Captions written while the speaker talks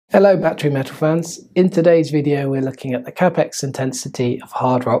Hello battery metal fans. In today's video we're looking at the Capex intensity of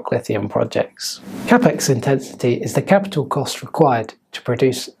hard rock lithium projects. Capex intensity is the capital cost required to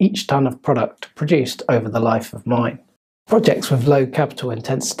produce each tonne of product produced over the life of mine. Projects with low capital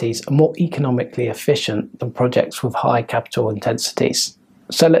intensities are more economically efficient than projects with high capital intensities.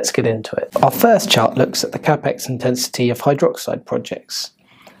 So let's get into it. Our first chart looks at the Capex intensity of hydroxide projects.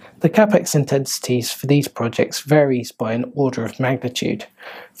 The Capex intensities for these projects varies by an order of magnitude,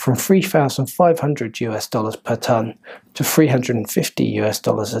 from $3,500 per tonne to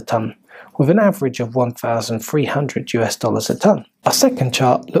 $350 a tonne, with an average of $1,300 a tonne. Our second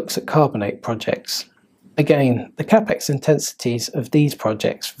chart looks at carbonate projects. Again, the Capex intensities of these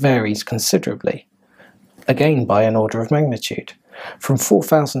projects varies considerably, again by an order of magnitude, from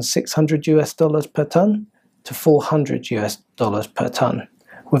 $4,600 per tonne to $400 per tonne,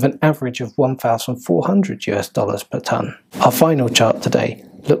 with an average of $1,400 per tonne. Our final chart today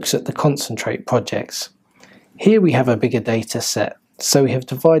looks at the concentrate projects. Here we have a bigger data set, so we have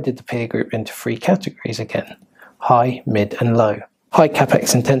divided the peer group into three categories again: high, mid and low. High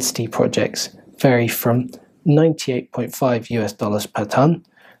Capex intensity projects vary from $98.5 per tonne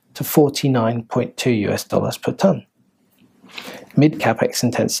to $49.2 per tonne. Mid Capex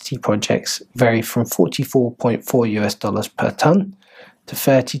intensity projects vary from $44.4 per tonne to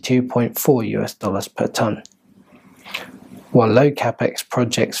 $32.4 per tonne, while low capex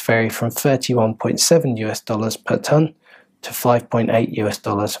projects vary from $31.7 per tonne to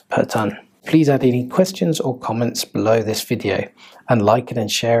 $5.8 per tonne. Please add any questions or comments below this video and like it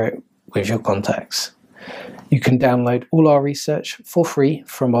and share it with your contacts. You can download all our research for free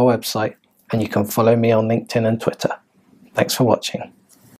from our website, and you can follow me on LinkedIn and Twitter. Thanks for watching.